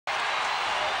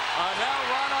Now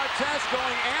Ron Artest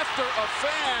going after a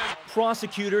fan.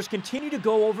 Prosecutors continue to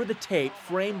go over the tape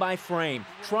frame by frame,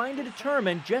 trying to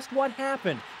determine just what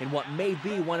happened in what may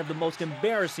be one of the most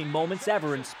embarrassing moments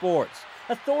ever in sports.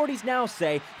 Authorities now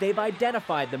say they've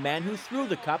identified the man who threw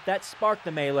the cup that sparked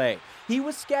the melee. He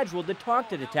was scheduled to talk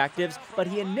to detectives, but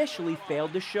he initially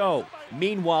failed to show.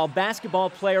 Meanwhile, basketball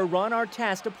player Ron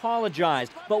Artest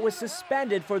apologized, but was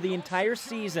suspended for the entire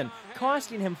season,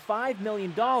 costing him $5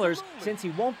 million since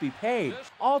he won't be paid.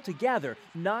 Altogether,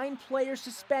 9 players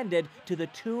suspended to the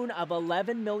tune of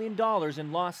 $11 million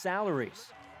in lost salaries.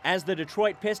 As the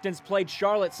Detroit Pistons played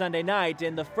Charlotte Sunday night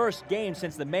in the first game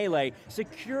since the melee,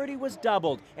 security was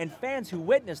doubled, and fans who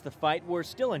witnessed the fight were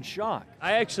still in shock.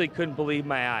 I actually couldn't believe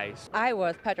my eyes. I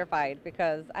was petrified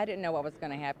because I didn't know what was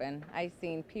going to happen. I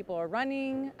seen people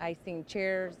running, I seen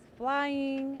chairs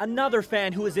flying. Another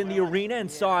fan who was in the arena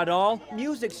and saw it all,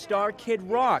 music star Kid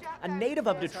Rock, a native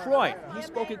of Detroit. He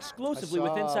spoke exclusively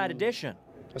with Inside Edition.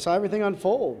 I saw everything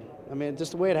unfold. I mean,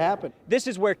 just the way it happened. This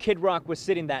is where Kid Rock was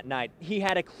sitting that night. He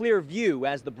had a clear view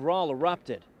as the brawl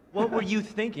erupted. What were you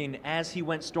thinking as he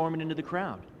went storming into the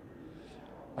crowd?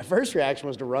 My first reaction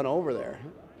was to run over there.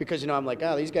 Because, I'm like,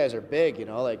 oh, these guys are big,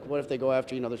 like, what if they go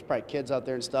after, there's probably kids out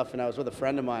there and stuff. And I was with a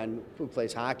friend of mine who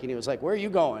plays hockey, and he was like, where are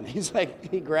you going? He's like,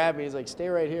 he grabbed me, he's like, stay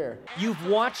right here. You've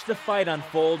watched the fight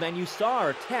unfold, and you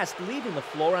saw Artest leaving the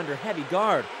floor under heavy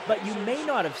guard, but you may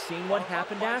not have seen what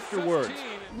happened afterwards.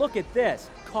 Look at this,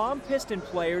 calm Piston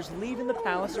players leaving the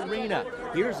Palace Arena.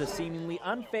 Here's a seemingly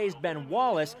unfazed Ben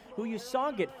Wallace, who you saw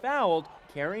get fouled,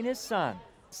 carrying his son.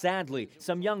 Sadly,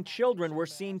 some young children were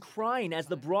seen crying as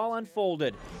the brawl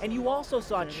unfolded, and you also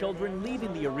saw children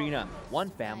leaving the arena. One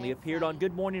family appeared on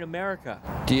Good Morning America.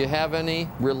 Do you have any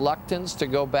reluctance to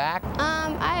go back?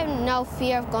 I have no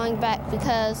fear of going back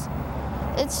because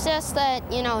it's just that,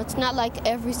 it's not like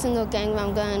every single game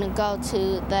I'm going to go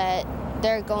to that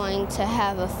they're going to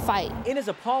have a fight. In his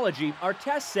apology,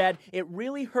 Artest said, "It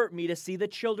really hurt me to see the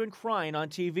children crying on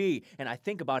TV, and I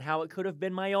think about how it could have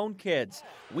been my own kids.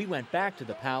 We went back to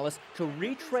the Palace to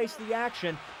retrace the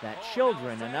action that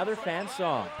children and other fans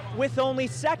saw." With only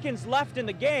seconds left in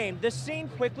the game, the scene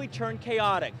quickly turned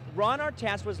chaotic. Ron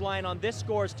Artest was lying on this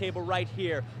scores table right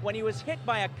here when he was hit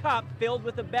by a cup filled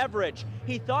with a beverage.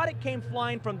 He thought it came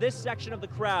flying from this section of the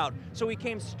crowd, so he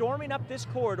came storming up this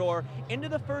corridor into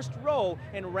the first row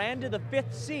and ran to the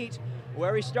 5th seat,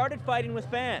 where he started fighting with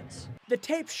fans. The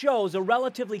tape shows a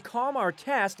relatively calm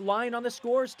Artest lying on the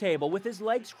scores table with his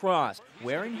legs crossed,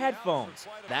 wearing headphones.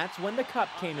 That's when the cup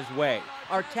came his way.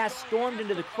 Artest stormed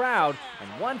into the crowd,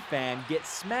 and one fan gets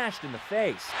smashed in the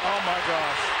face. Oh my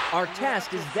gosh.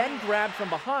 Artest is then grabbed from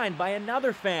behind by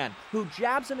another fan, who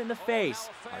jabs him in the face.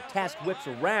 Artest whips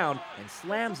around and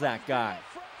slams that guy.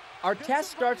 Artest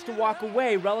starts to walk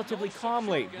away relatively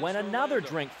calmly when another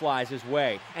drink flies his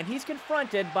way, and he's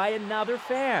confronted by another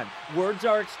fan. Words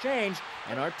are exchanged,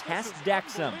 and Artest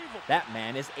decks him. That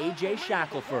man is A.J.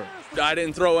 Shackelford. I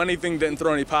didn't throw anything, didn't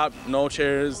throw any pop, no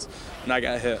chairs, and I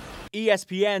got hit.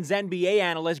 ESPN's NBA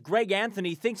analyst Greg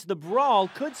Anthony thinks the brawl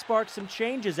could spark some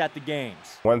changes at the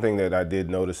games. One thing that I did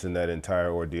notice in that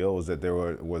entire ordeal was that there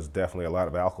was definitely a lot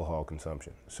of alcohol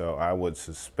consumption. So I would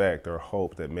suspect or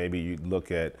hope that maybe you'd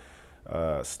look at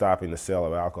stopping the sale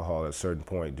of alcohol at a certain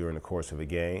point during the course of a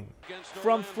game.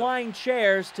 From flying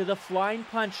chairs to the flying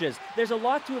punches, there's a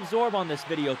lot to absorb on this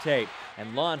videotape,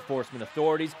 and law enforcement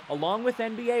authorities, along with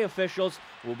NBA officials,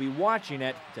 will be watching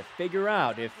it to figure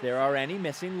out if there are any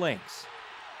missing links.